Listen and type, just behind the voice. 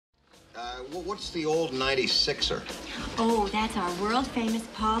What's the old 96er? Oh, that's our world-famous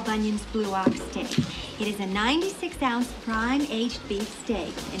Paul Bunyan's Blue Ox steak. It is a 96-ounce prime-aged beef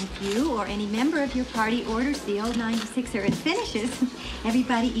steak. And if you or any member of your party orders the old 96er and finishes,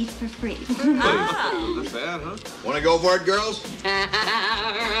 everybody eats for free. Not bad, huh? Want to go for it, girls? How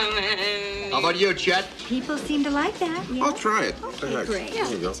about you, Chet? People seem to like that, yeah. I'll try it. Okay, great. There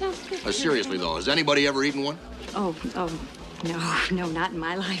you go. Sounds good. Seriously, though, has anybody ever eaten one? Oh, no, not in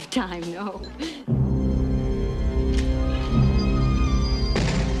my lifetime, no.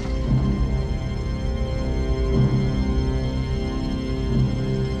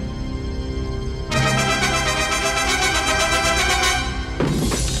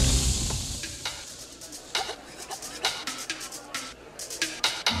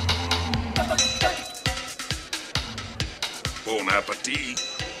 Bon appetit.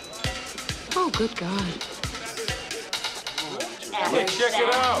 Oh, good God. Let's check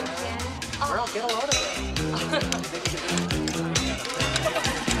it out. Girl, get a load of it.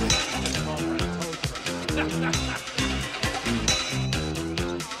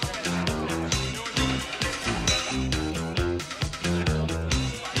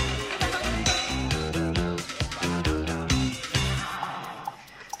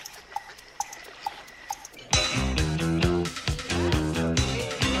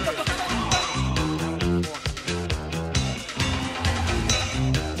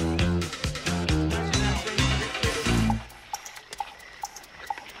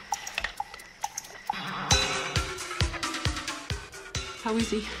 How is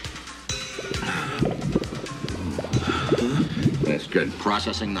he? That's good.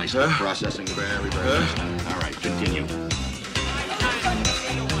 Processing nicely. Processing very, very nicely. All right, continue.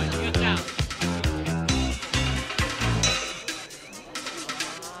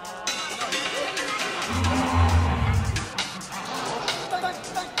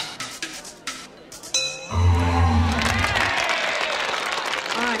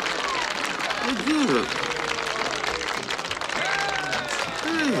 All right.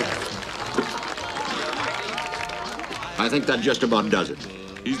 I think that just about does it.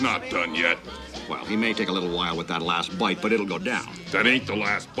 He's not done yet. Well, he may take a little while with that last bite, but it'll go down. That ain't the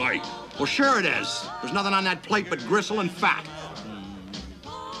last bite. Well, sure it is. There's nothing on that plate but gristle and fat.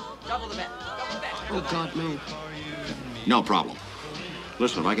 Double the bet. Oh, God, no. No problem.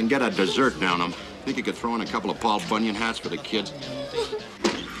 Listen, if I can get a dessert down him, think you could throw in a couple of Paul Bunyan hats for the kids?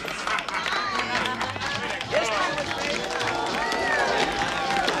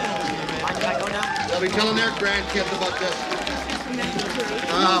 They'll be telling their grandkids about this.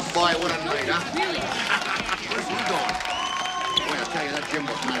 Oh, boy, what a night, huh? Really? Where's he going? Boy, I'll tell you, that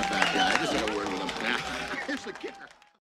Jimbo's not a bad guy. I just had a word with him. Here's the kicker.